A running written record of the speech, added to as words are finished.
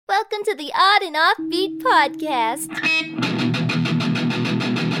welcome to the Odd and Offbeat Podcast.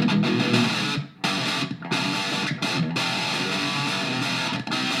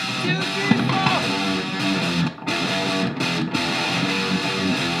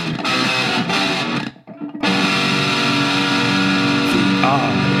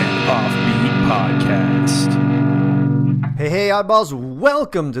 Odd and Offbeat Podcast. Hey, oddballs,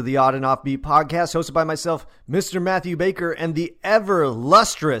 welcome to the Odd and Offbeat Podcast, hosted by myself, Mr. Matthew Baker, and the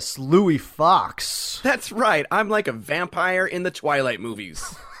ever-lustrous Louis Fox. That's right. I'm like a vampire in the Twilight movies.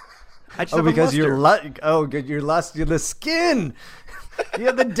 I just Oh, have a because you're luster. you're the skin. You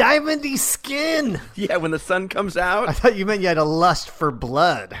have the diamondy skin. Yeah, when the sun comes I out. thought you meant you had a lust for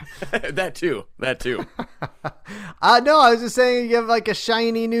blood. That too. No, I was just saying you have like a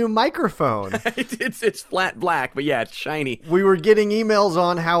shiny new microphone. It's flat black, but yeah, it's shiny. We were getting emails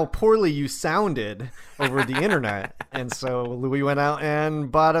on how poorly you sounded over the internet. And so Louis went out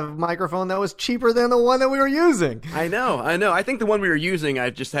and bought a microphone that was cheaper than the one that we were using. I know. I think the one we were using, I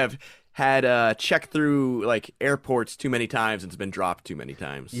just have had checked through like airports too many times and it's been dropped too many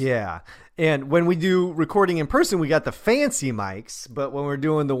times. Yeah. And when we do recording in person, we got the fancy mics, but when we're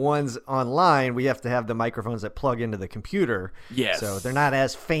doing the ones online, we have to have the microphones that plug into the computer. Yes. So they're not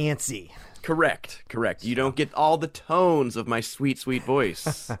as fancy. Correct. You don't get all the tones of my sweet, sweet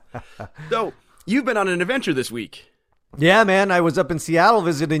voice. So, you've been on an adventure this week. Yeah, man. I was up in Seattle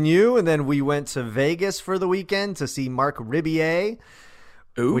visiting you, and then we went to Vegas for the weekend to see Marc Rebillet.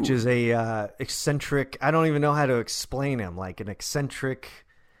 Ooh. Which is a eccentric, I don't even know how to explain him, like an eccentric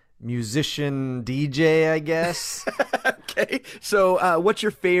musician DJ, I guess. Okay. So, what's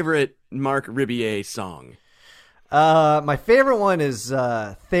your favorite Marc Rebillet song? My favorite one is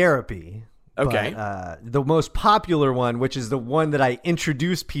Therapy. Okay. But, the most popular one, which is the one that I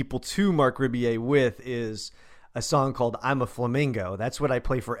introduce people to Marc Rebillet with, is a song called I'm a Flamingo. That's what I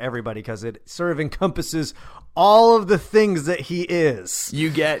play for everybody because it sort of encompasses all of the things that he is. You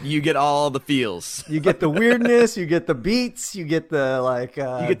get all the feels. You get the weirdness, you get the beats, you get the like You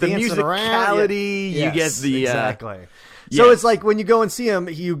get the dancing musicality, around. you get the exactly. So yes. it's like when you go and see him,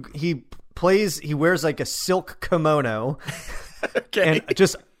 he wears like a silk kimono Okay. and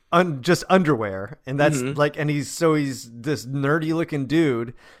just underwear, and that's like, and he's this nerdy looking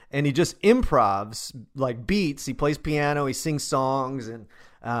dude, and he just improvs like beats. He plays piano, he sings songs,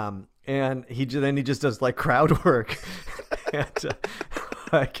 and he just does like crowd work, and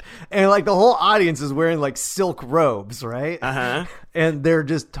like the whole audience is wearing like silk robes, right? And they're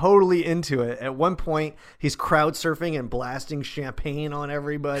just totally into it. At one point, he's crowd surfing and blasting champagne on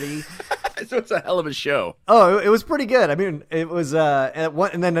everybody. So it's a hell of a show. Oh, it was pretty good. I mean, it was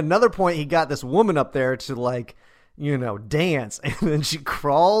and then another point he got this woman up there to like, dance, and then she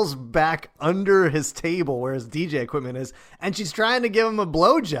crawls back under his table where his DJ equipment is, and she's trying to give him a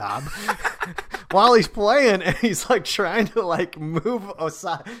blowjob while he's playing, and he's like trying to like move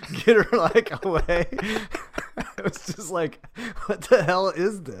aside, get her like away. It was just like, what the hell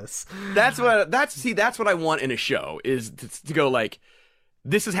is this? That's what I want in a show is to go like,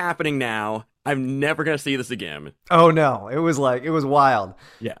 this is happening now. I'm never going to see this again. Oh no, it was wild.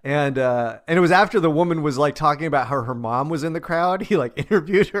 Yeah. And it was after the woman was like talking about how her mom was in the crowd. He like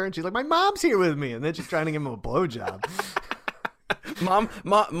interviewed her and she's like, my mom's here with me. And then she's trying to give him a blowjob.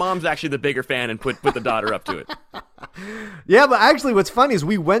 Mom's actually the bigger fan and put the daughter up to it. Yeah, but actually what's funny is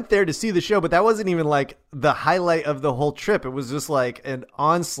we went there to see the show, but that wasn't even like the highlight of the whole trip. It was just like an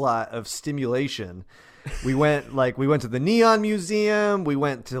onslaught of stimulation. We went to the Neon Museum. We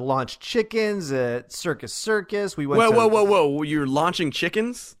went to launch chickens at Circus Circus. We went Whoa. You're launching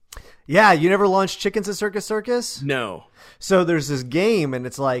chickens? Yeah, you never launched chickens at Circus Circus? No. So there's this game, and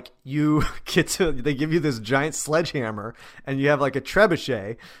it's like they give you this giant sledgehammer, and you have like a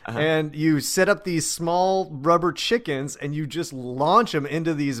trebuchet, and you set up these small rubber chickens, and you just launch them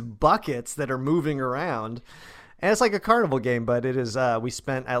into these buckets that are moving around. And it's like a carnival game, but it is. We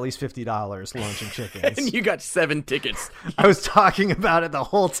spent at least $50 launching chickens. And you got 7 tickets. I was talking about it the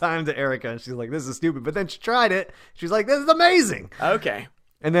whole time to Erica, and she's like, "This is stupid." But then she tried it. She's like, "This is amazing." Okay.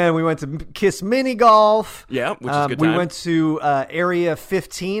 And then we went to Kiss Mini Golf. Yeah, which is a good We time. went to Area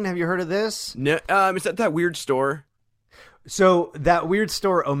 15. Have you heard of this? No, is that weird store? So that weird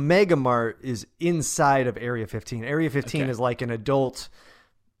store, Omega Mart, is inside of Area 15. Area 15 Okay. is like an adult.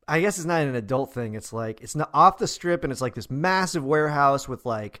 I guess it's not an adult thing. It's like, it's not off the strip, and it's like this massive warehouse with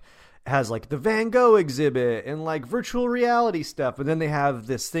like, has like the Van Gogh exhibit and like virtual reality stuff. And then they have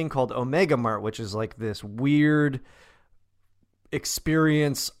this thing called Omega Mart, which is like this weird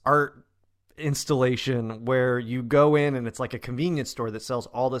experience art installation where you go in and it's like a convenience store that sells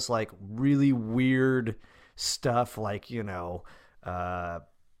all this like really weird stuff, like,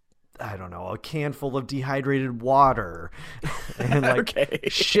 don't know, a can full of dehydrated water and like Okay.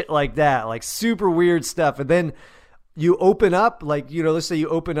 shit like that, like super weird stuff. And then you open up, like, you know, let's say you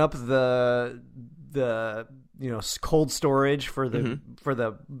open up the you know, cold storage for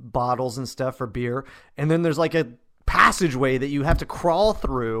the bottles and stuff for beer, and then there's like a passageway that you have to crawl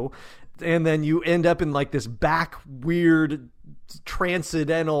through, and then you end up in like this back weird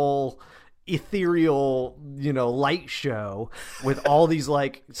transcendental ethereal, you know, light show with all these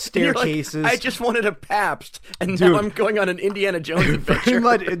like staircases. You're like, I just wanted a Pabst, and Dude. now I'm going on an Indiana Jones Pretty adventure.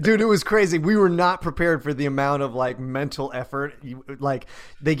 much, dude, it was crazy. We were not prepared for the amount of like mental effort. Like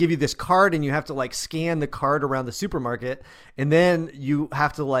they give you this card and you have to like scan the card around the supermarket, and then you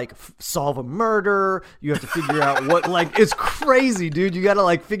have to like solve a murder. You have to figure out what, like, it's crazy, dude. You got to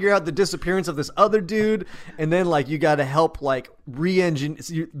like figure out the disappearance of this other dude, and then like you got to help like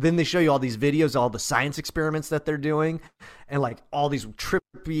re-engineer. Then they show you all these videos, all the science experiments that they're doing, and like all these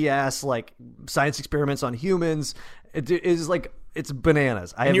trippy ass like science experiments on humans. It is like, it's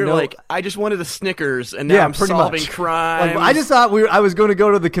bananas. And you're like, I just wanted a Snickers, and now I'm pretty solving much. crime. Like, I just thought I was going to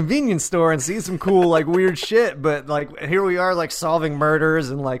go to the convenience store and see some cool like weird shit, but like here we are like solving murders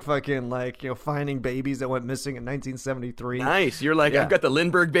and like fucking like, you know, finding babies that went missing in 1973. Nice. You're like, Yeah. I've got the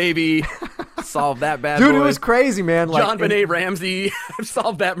Lindbergh baby. Solve that bad Dude, boy. it was crazy, man. Like, John Benet Ramsey. I've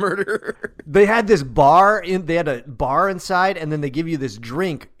solved that murder. they had this bar they had a bar inside, and then they give you this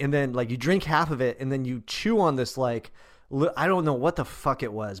drink, and then like you drink half of it, and then you chew on this like, I don't know what the fuck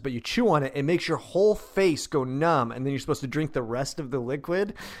it was, but you chew on it, it makes your whole face go numb, and then you're supposed to drink the rest of the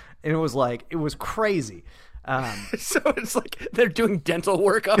liquid. And it was crazy. So it's like they're doing dental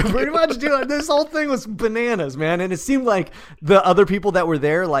work on Pretty you. much, dude. This whole thing was bananas, man. And it seemed like the other people that were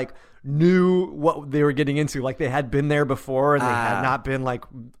there, like, knew what they were getting into. Like, they had been there before, and they had not been like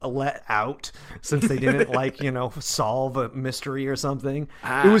let out since they didn't like, you know, solve a mystery or something.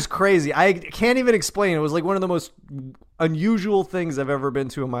 It was crazy. I can't even explain. It was like one of the most unusual things I've ever been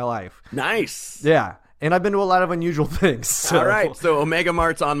to in my life. Nice. Yeah. And I've been to a lot of unusual things. So. All right. So Omega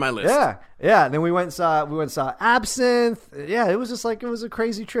Mart's on my list. Yeah. And then we went and saw Absinthe. Yeah, it was just like, it was a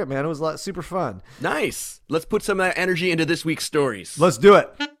crazy trip, man. It was super fun. Nice. Let's put some of that energy into this week's stories. Let's do it.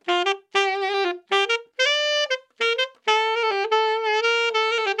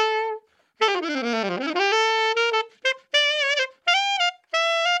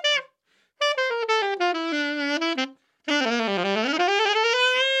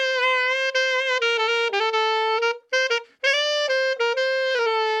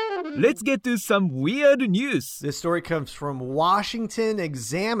 Let's get to some weird news. This story comes from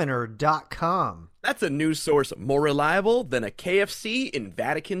WashingtonExaminer.com. That's a news source more reliable than a KFC in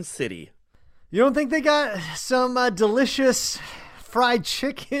Vatican City. You don't think they got some delicious fried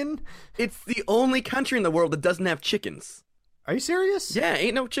chicken? It's the only country in the world that doesn't have chickens. Are you serious? Yeah,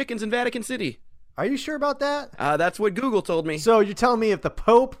 ain't no chickens in Vatican City. Are you sure about that? That's what Google told me. So you're telling me if the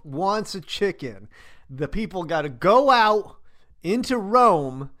Pope wants a chicken, the people got to go out into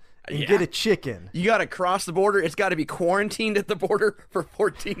Rome and get a chicken. You got to cross the border. It's got to be quarantined at the border for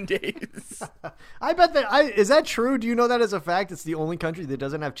 14 days. I bet that is that true? Do you know that as a fact? It's the only country that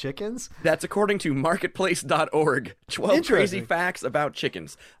doesn't have chickens? That's according to marketplace.org. 12 crazy Interesting. facts about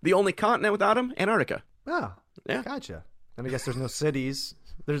chickens. The only continent without them, Antarctica. Oh, Yeah. Gotcha. And I guess there's no cities.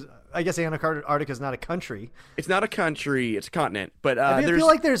 I guess Antarctica is not a country. It's not a country, it's a continent. But I there's feel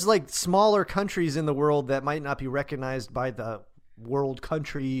like there's like smaller countries in the world that might not be recognized by the World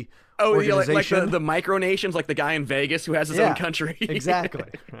Country Organization. like the micronations, like the guy in Vegas who has his own country. Exactly.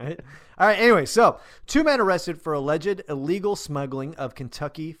 Right. All right. Anyway, so 2 men arrested for alleged illegal smuggling of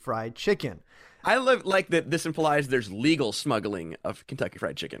Kentucky Fried Chicken. I like that this implies there's legal smuggling of Kentucky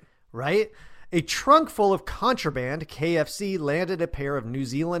Fried Chicken. Right. A trunk full of contraband, KFC landed a pair of New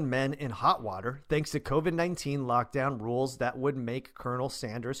Zealand men in hot water thanks to COVID-19 lockdown rules that would make Colonel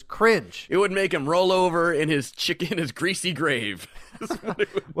Sanders cringe. It would make him roll over in his his greasy grave.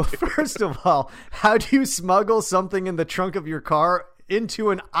 Well, first of all, how do you smuggle something in the trunk of your car into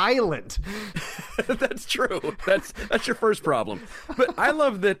an island? That's true. That's your first problem. But I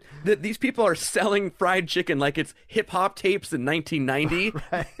love that these people are selling fried chicken like it's hip hop tapes in 1990.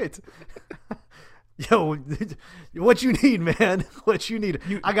 Right. Yo, what you need, man? What you need?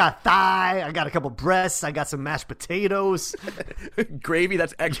 I got thigh. I got a couple breasts. I got some mashed potatoes. Gravy,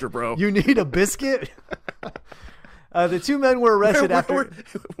 that's extra, bro. You need a biscuit? The 2 men were arrested after...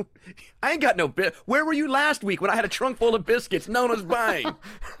 I ain't got no bit. Where were you last week when I had a trunk full of biscuits no one was buying?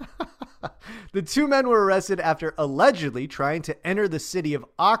 The 2 men were arrested after allegedly trying to enter the city of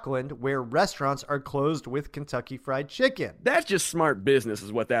Auckland, where restaurants are closed with Kentucky Fried Chicken. That's just smart business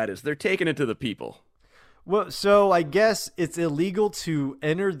is what that is. They're taking it to the people. Well, so I guess it's illegal to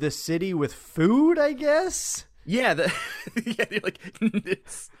enter the city with food, I guess? Yeah, yeah, like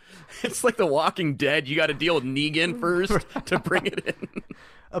it's like The Walking Dead. You got to deal with Negan first to bring it in.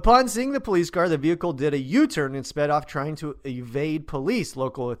 Upon seeing the police car, the vehicle did a U-turn and sped off trying to evade police,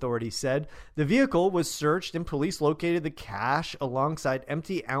 local authorities said. The vehicle was searched and police located the cash alongside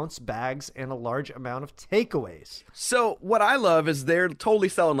empty ounce bags and a large amount of takeaways. So what I love is they're totally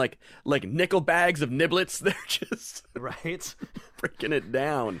selling like nickel bags of niblets. They're just Right? breaking it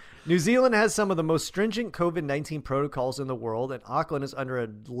down. New Zealand has some of the most stringent COVID-19 protocols in the world, and Auckland is under a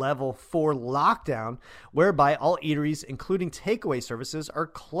level 4 lockdown, whereby all eateries, including takeaway services, are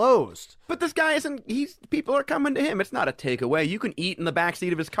closed. But this guy isn't. People are coming to him. It's not a takeaway. You can eat in the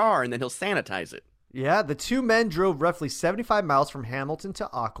backseat of his car, and then he'll sanitize it. Yeah, the two men drove roughly 75 miles from Hamilton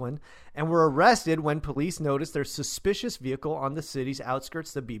to Auckland and were arrested when police noticed their suspicious vehicle on the city's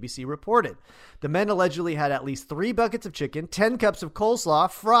outskirts, the BBC reported. The men allegedly had at least 3 buckets of chicken, 10 cups of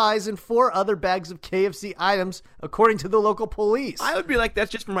coleslaw, fries, and 4 other bags of KFC items, according to the local police. I would be like,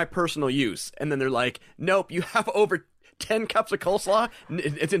 that's just for my personal use. And then they're like, nope, you have over 10 cups of coleslaw.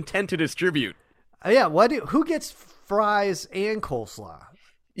 It's intent to distribute. Yeah, who gets fries and coleslaw?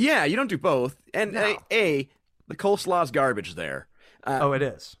 Yeah, you don't do both. And No. the coleslaw's garbage there. Oh, it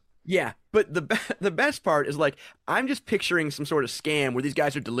is. Yeah, but the best part is like I'm just picturing some sort of scam where these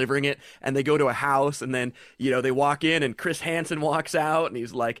guys are delivering it and they go to a house and then they walk in and Chris Hansen walks out and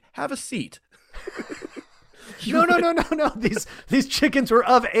he's like, "Have a seat." No. These chickens were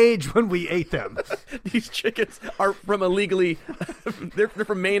of age when we ate them. These chickens are from illegally. They're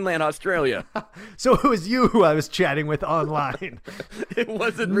from mainland Australia. So it was you who I was chatting with online. It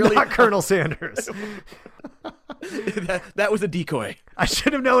wasn't really Not Colonel Sanders. that was a decoy. I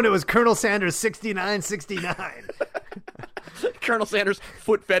should have known it was Colonel Sanders 6969. Colonel Sanders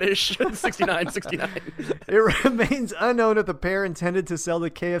foot fetish 6969. It remains unknown if the pair intended to sell the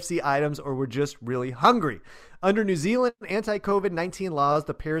KFC items or were just really hungry. Under New Zealand anti-COVID-19 laws,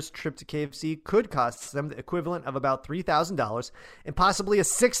 the pair's trip to KFC could cost them the equivalent of about $3,000 and possibly a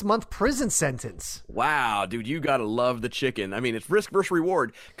 6-month prison sentence. Wow, dude, you gotta love the chicken. I mean, it's risk versus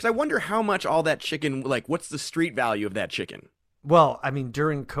reward. Because I wonder how much all that chicken, like, what's the street value of that chicken? Well, I mean,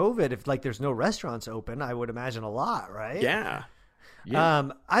 during COVID, if there's no restaurants open, I would imagine a lot, right? Yeah.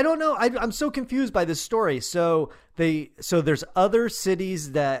 I don't know. I'm so confused by this story. So there's other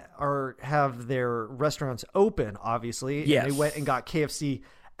cities that have their restaurants open, obviously. Yes. And they went and got KFC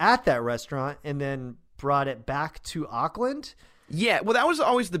at that restaurant and then brought it back to Auckland. Yeah, well, that was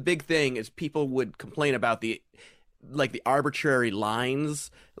always the big thing is people would complain about the arbitrary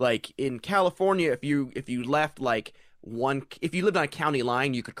lines. Like in California, if you left if you lived on a county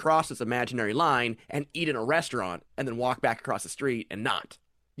line, you could cross this imaginary line and eat in a restaurant and then walk back across the street and not.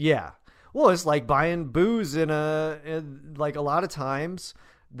 Yeah. Well, it's like buying booze in a lot of times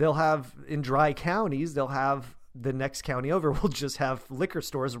they'll have in dry counties, they'll have the next county over will just have liquor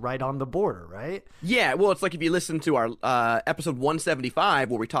stores right on the border, right? Yeah, well, it's like if you listen to our episode 175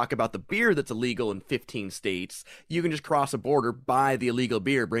 where we talk about the beer that's illegal in 15 states, you can just cross a border, buy the illegal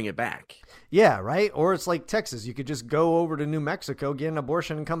beer, bring it back. Yeah, right? Or it's like Texas. You could just go over to New Mexico, get an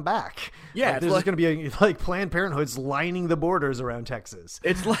abortion, and come back. Yeah, there's going to be Planned Parenthood's lining the borders around Texas.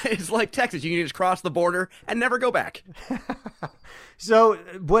 It's like Texas. You can just cross the border and never go back. So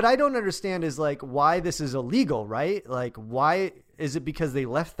what I don't understand is why this is illegal, right? Why is it because they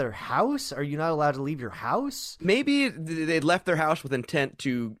left their house? Are you not allowed to leave your house? Maybe they left their house with intent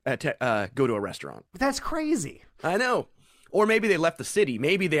to go to a restaurant. That's crazy. I know. Or maybe they left the city.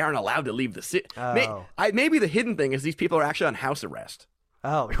 Maybe they aren't allowed to leave the city. Oh. Maybe the hidden thing is these people are actually on house arrest.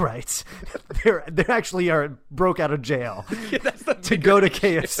 Oh, right. They actually broke out of jail That's the to go to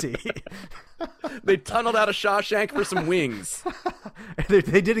KFC. They tunneled out of Shawshank for some wings.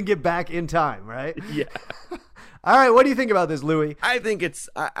 They didn't get back in time, right? Yeah. All right, what do you think about this, Louis? I think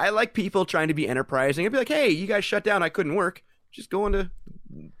I like people trying to be enterprising. I'd be like, hey, you guys shut down. I couldn't work. Just going to,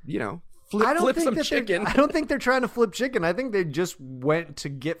 flip some chicken. I don't think they're trying to flip chicken. I think they just went to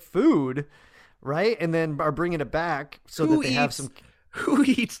get food, right? And then are bringing it back so that they have some... Who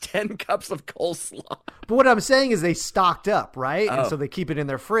eats 10 cups of coleslaw? But what I'm saying is they stocked up, right? Oh. And so they keep it in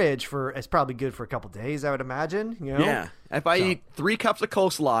their fridge it's probably good for a couple days, I would imagine. Yeah. If I eat 3 cups of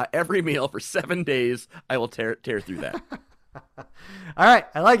coleslaw every meal for 7 days, I will tear through that. All right.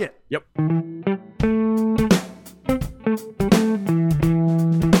 I like it. Yep.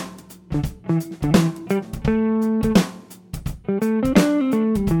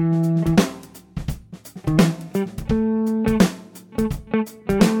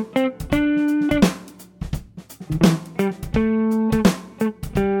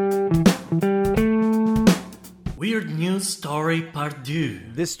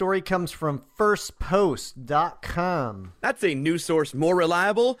 This story comes from firstpost.com. That's a news source more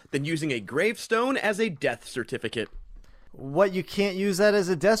reliable than using a gravestone as a death certificate. What, you can't use that as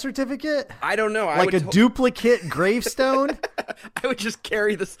a death certificate? I don't know. Like a duplicate gravestone? I would just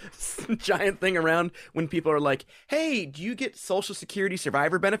carry this giant thing around when people are like, hey, do you get Social Security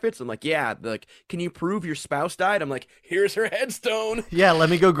survivor benefits? I'm like, yeah. They're like, can you prove your spouse died? I'm like, here's her headstone. Yeah, let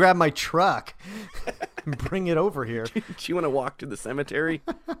me go grab my truck and bring it over here. Do you want to walk to the cemetery?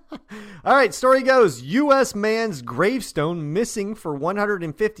 All right, story goes. U.S. man's gravestone, missing for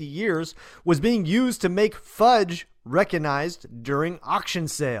 150 years, was being used to make fudge, recognized during auction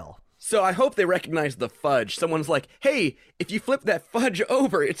sale. So I hope they recognize the fudge. Someone's like, hey, if you flip that fudge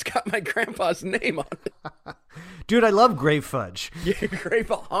over, it's got my grandpa's name on it. Dude, I love grave fudge. Yeah,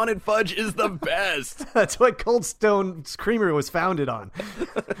 haunted fudge is the best. That's what Cold Stone's Creamery was founded on.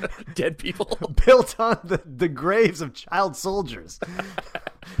 Dead people. Built on the graves of child soldiers.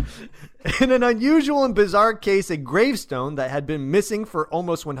 In an unusual and bizarre case, a gravestone that had been missing for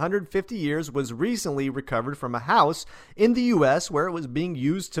almost 150 years was recently recovered from a house in the U.S. where it was being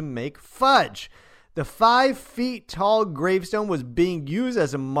used to make fudge. The 5 feet tall gravestone was being used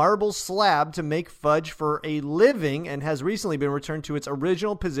as a marble slab to make fudge for a living and has recently been returned to its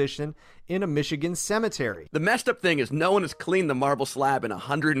original position in a Michigan cemetery. The messed up thing is no one has cleaned the marble slab in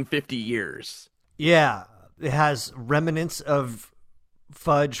 150 years. Yeah, it has remnants of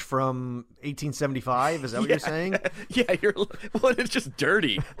fudge from 1875. Is that what you're saying? Yeah, well, it's just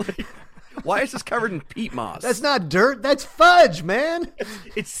dirty. Like, why is this covered in peat moss? That's not dirt. That's fudge, man.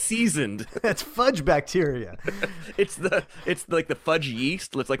 It's seasoned. That's fudge bacteria. It's like the fudge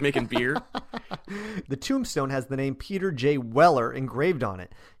yeast. It's like making beer. The tombstone has the name Peter J. Weller engraved on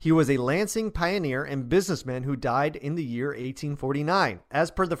it. He was a Lansing pioneer and businessman who died in the year 1849.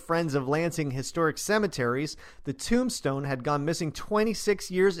 As per the Friends of Lansing Historic Cemeteries, the tombstone had gone missing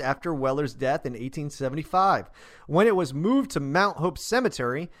 26 years after Weller's death in 1875. When it was moved to Mount Hope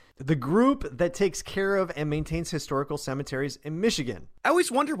Cemetery, the group that takes care of and maintains historical cemeteries in Michigan. I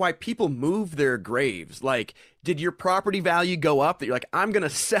always wonder why people move their graves. Like, did your property value go up that you're like, I'm going to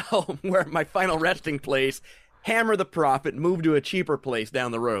sell where my final resting place, hammer the profit, move to a cheaper place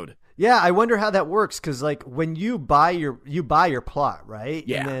down the road? Yeah, I wonder how that works, because like when you buy your plot, right?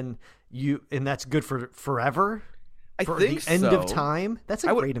 Yeah. And then and that's good for forever? I for think the end so. of time? That's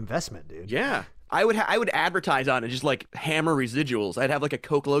a great investment, dude. Yeah. I would advertise on it, just like hammer residuals. I'd have like a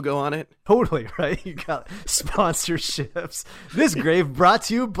Coke logo on it. Totally, right? You got sponsorships. This grave brought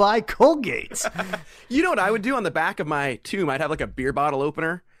to you by Colgate. You know what I would do on the back of my tomb? I'd have like a beer bottle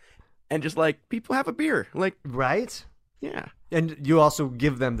opener and just like, people have a beer. Like, right? Yeah. And you also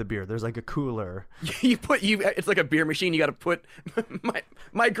give them the beer. There's like a cooler. It's like a beer machine. You got to put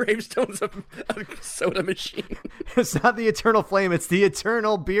my gravestone's a soda machine. It's not the eternal flame. It's the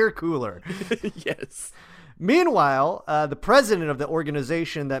eternal beer cooler. Yes. Meanwhile, the president of the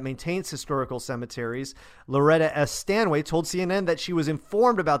organization that maintains historical cemeteries, Loretta S. Stanway, told CNN that she was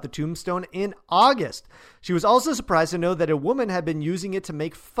informed about the tombstone in August. She was also surprised to know that a woman had been using it to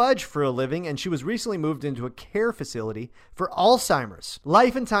make fudge for a living, and she was recently moved into a care facility for Alzheimer's.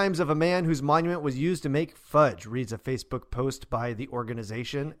 Life and Times of a Man Whose Monument Was Used to Make Fudge, reads a Facebook post by the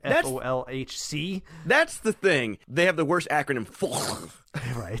organization, FOLHC. That's the thing. They have the worst acronym.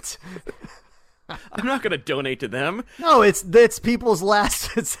 Right. I'm not going to donate to them. No, it's people's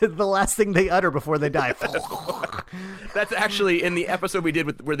last. It's the last thing they utter before they die. That's actually in the episode we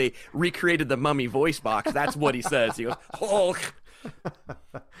did where they recreated the mummy voice box. That's what he says. He goes, Hulk.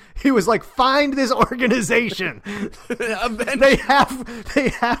 He was like, find this organization.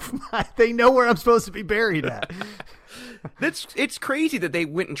 They know where I'm supposed to be buried at. It's crazy that they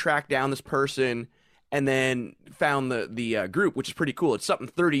went and tracked down this person and then found the group, which is pretty cool. It's something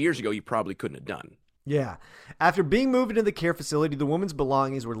 30 years ago you probably couldn't have done. Yeah. After being moved into the care facility, the woman's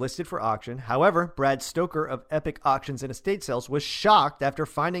belongings were listed for auction. However, Brad Stoker of Epic Auctions and Estate Sales was shocked after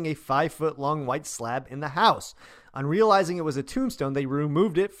finding a 5-foot-long white slab in the house. On realizing it was a tombstone, they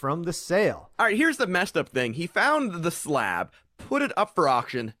removed it from the sale. All right, here's the messed up thing. He found the slab, put it up for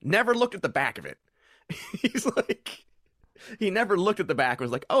auction, never looked at the back of it. He's like... He never looked at the back and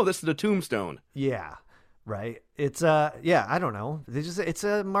was like, oh, this is a tombstone. Yeah, right. It's, I don't know. It's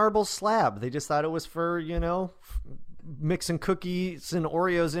a marble slab. They just thought it was for, mixing cookies and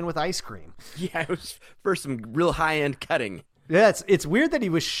Oreos in with ice cream. Yeah, it was for some real high-end cutting. Yeah, it's weird that he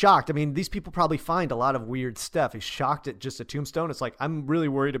was shocked. I mean, these people probably find a lot of weird stuff. He's shocked at just a tombstone. It's like, I'm really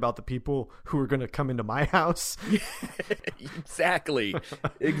worried about the people who are going to come into my house. Exactly.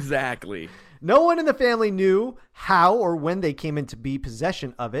 No one in the family knew how or when they came into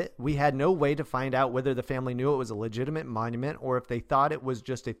possession of it. We had no way to find out whether the family knew it was a legitimate monument or if they thought it was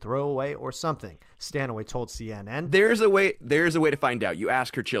just a throwaway or something, Stanaway told CNN. There's a way to find out. You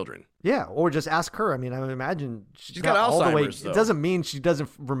ask her children. Yeah, or just ask her. I mean, I would imagine she's got Alzheimer's, all the way. though. It doesn't mean she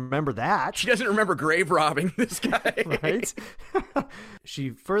doesn't remember that. She doesn't remember grave robbing this guy. Right? She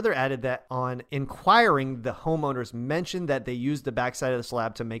further added that on inquiring, the homeowners mentioned that they used the backside of the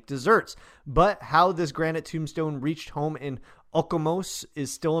slab to make desserts. But how this granite tombstone reached home in Okemos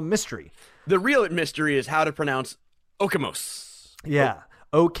is still a mystery. The real mystery is how to pronounce Okemos. Yeah.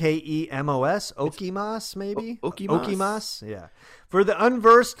 Okemos? Okimas, maybe? Okimas? Yeah. For the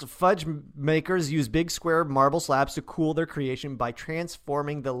unversed, fudge makers use big square marble slabs to cool their creation by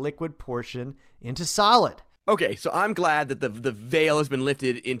transforming the liquid portion into solid. Okay, so I'm glad that the veil has been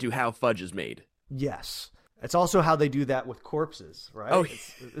lifted into how fudge is made. Yes. It's also how they do that with corpses, right? Oh,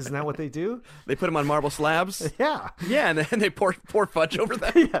 isn't that what they do? They put them on marble slabs? Yeah. Yeah, and then they pour fudge over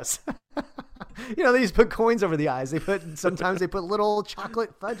them? Yes. They just put coins over the eyes. Sometimes they put little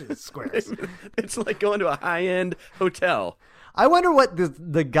chocolate fudge squares. It's like going to a high-end hotel. I wonder what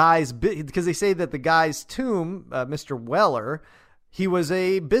the guy's, because they say that the guy's tomb, Mr. Weller, he was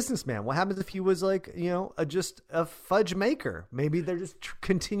a businessman. What happens if he was like, just a fudge maker? Maybe they're just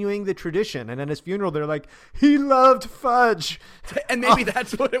continuing the tradition. And at his funeral, they're like, he loved fudge. And maybe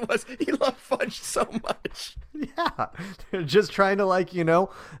that's what it was. He loved fudge so much. Yeah. They're just trying to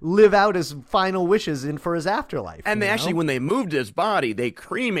live out his final wishes for his afterlife. And they actually, when they moved his body, they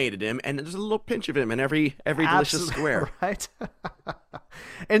cremated him. And there's a little pinch of him in every delicious square. Right.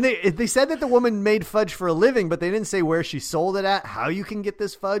 And they said that the woman made fudge for a living, but they didn't say where she sold it at, how you can get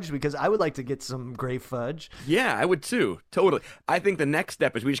this fudge, because I would like to get some grave fudge. Yeah, I would too. Totally. I think the next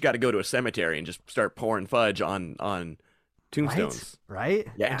step is we just got to go to a cemetery and just start pouring fudge on tombstones. Right?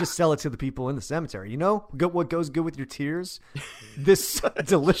 Yeah. And just sell it to the people in the cemetery. What goes good with your tears? This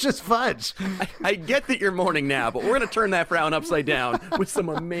delicious fudge. I get that you're mourning now, but we're going to turn that frown upside down with some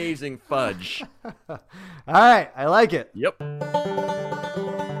amazing fudge. All right. I like it. Yep.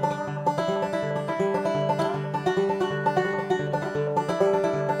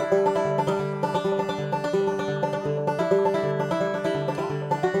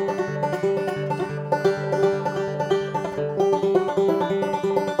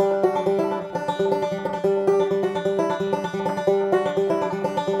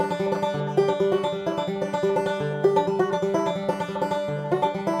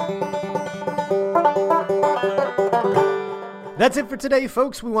 That's it for today,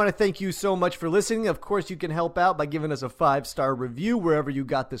 folks. We want to thank you so much for listening. Of course, you can help out by giving us a 5-star review wherever you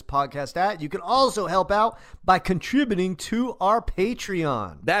got this podcast at. You can also help out by contributing to our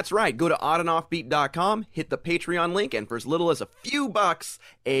Patreon. That's right. Go to oddandoffbeat.com, hit the Patreon link, and for as little as a few bucks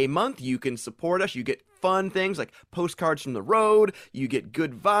a month, you can support us. You get fun things like postcards from the road. You get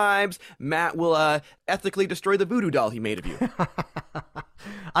good vibes. Matt will ethically destroy the voodoo doll he made of you.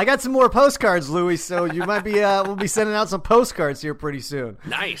 I got some more postcards, Louis, so you might be we'll be sending out some postcards here pretty soon.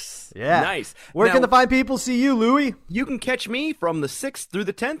 Nice. Yeah. Nice. Where Now, can the fine people see you, Louis? You can catch me from the 6th through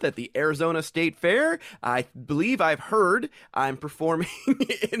the 10th at the Arizona State Fair. I believe I've heard I'm performing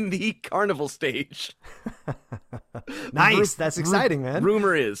in the carnival stage. Nice. That's exciting, man.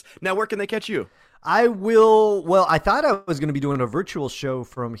 Rumor is. Now, where can they catch you? I thought I was going to be doing a virtual show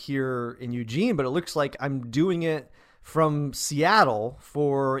from here in Eugene, but it looks like I'm doing it from Seattle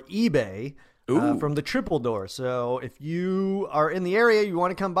for eBay from the Triple Door. So if you are in the area, you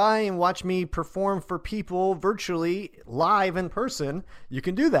want to come by and watch me perform for people virtually live in person, you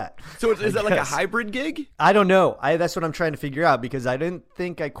can do that. So is that like a hybrid gig? I don't know. That's what I'm trying to figure out, because I didn't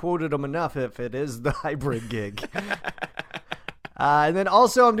think I quoted them enough if it is the hybrid gig. And then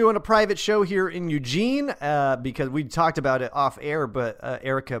also I'm doing a private show here in Eugene because we talked about it off air, but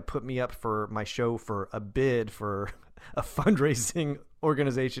Erica put me up for my show for a bid for a fundraising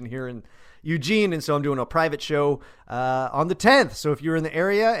organization here in Eugene. And so I'm doing a private show on the 10th. So if you're in the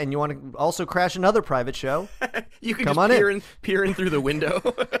area and you want to also crash another private show, you can come just on peer in through the window.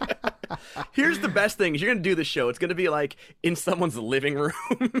 Here's the best thing. You're going to do the show. It's going to be like in someone's living room.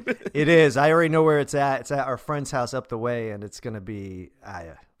 It is. I already know where it's at. It's at our friend's house up the way, and it's going to be,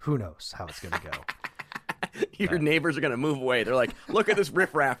 who knows how it's going to go. Your neighbors are going to move away. They're like, look at this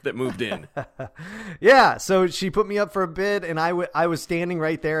riffraff that moved in. Yeah, so she put me up for a bid, and I was standing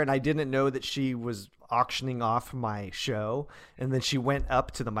right there, and I didn't know that she was auctioning off my show. And then she went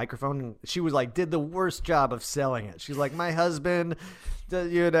up to the microphone, and she was like, did the worst job of selling it. She's like, my husband,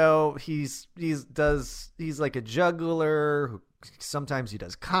 he's like a juggler who sometimes he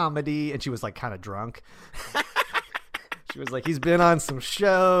does comedy, and she was like kind of drunk. She was like, he's been on some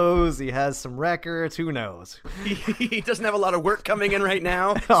shows. He has some records. Who knows? He doesn't have a lot of work coming in right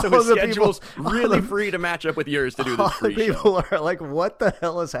now, so his schedule's really free to match up with yours to do this free show. People are like, what the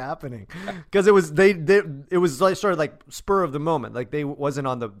hell is happening? Because it was it was like sort of like spur of the moment. Like they wasn't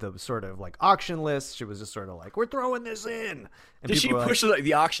on the sort of like auction list. She was just sort of like, we're throwing this in. And did she push like,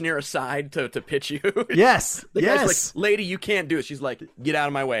 the auctioneer aside to pitch you? Yes. The guy's like, lady, you can't do it. She's like, get out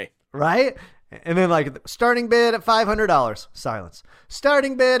of my way. Right? And then like starting bid at $500, silence.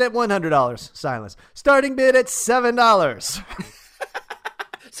 Starting bid at $100, silence. Starting bid at $7.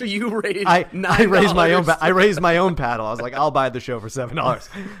 So you raised I raised my own. I raised my own paddle. paddle. I was like, I'll buy the show for $7.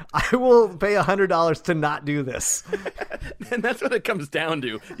 I will pay $100 to not do this. And that's what it comes down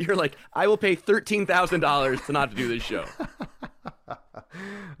to. You're like, I will pay $13,000 to not do this show.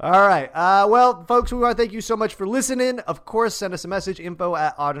 All right. Well, folks, we want to thank you so much for listening. Of course, send us a message,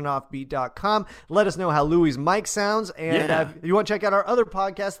 info@onandoffbeat.com. Let us know how Louie's mic sounds. And if you want to check out our other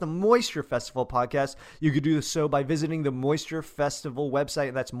podcast, the Moisture Festival podcast, you could do so by visiting the Moisture Festival website,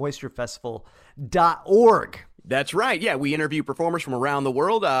 and that's moisturefestival.org. That's right. Yeah, we interview performers from around the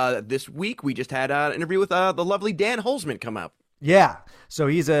world. This week, we just had an interview with the lovely Dan Holzman come up. Yeah. So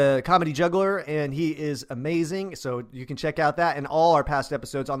he's a comedy juggler, and he is amazing. So you can check out that and all our past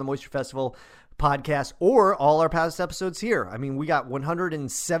episodes on the Moisture Festival podcast, or all our past episodes here. I mean, we got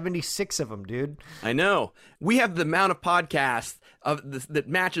 176 of them, dude. I know. We have the amount of podcasts that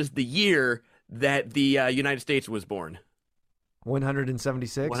matches the year that the United States was born.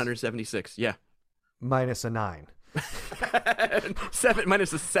 176? 176, yeah. Minus a 9. 7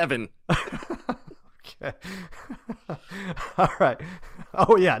 minus a 7. Okay. All right.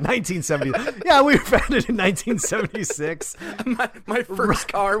 Oh, yeah, 1970. Yeah, we were founded in 1976. My first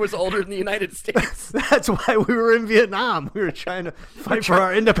car was older than the United States. That's why we were in Vietnam. We were trying to fight for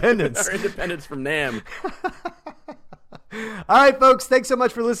our independence. Our independence from Nam. All right, folks. Thanks so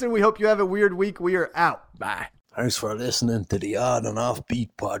much for listening. We hope you have a weird week. We are out. Bye. Thanks for listening to the Odd and Offbeat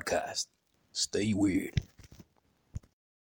podcast. Stay weird.